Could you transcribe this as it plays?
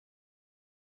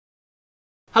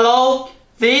Hello,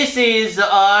 this is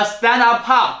a stand-up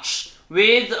pouch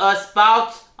with a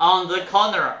spout on the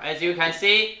corner. As you can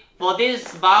see, for this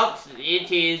spout,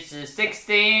 it is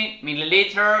 16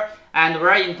 milliliter and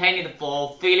were intended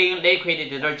for filling liquid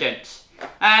detergent.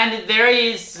 And there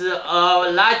is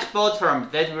a large bottom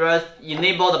that will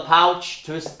enable the pouch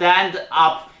to stand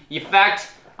up effect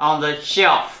on the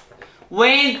shelf.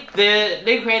 When the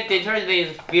liquid detergent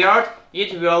is filled,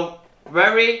 it will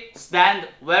stand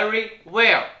very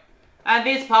well. And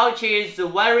this pouch is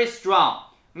very strong.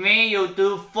 When you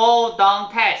do fall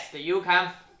down test, you can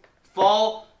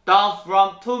fall down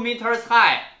from 2 meters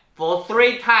high for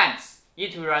 3 times.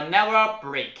 It will never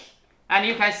break. And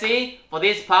you can see for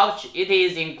this pouch, it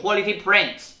is in quality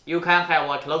print. You can have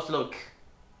a close look.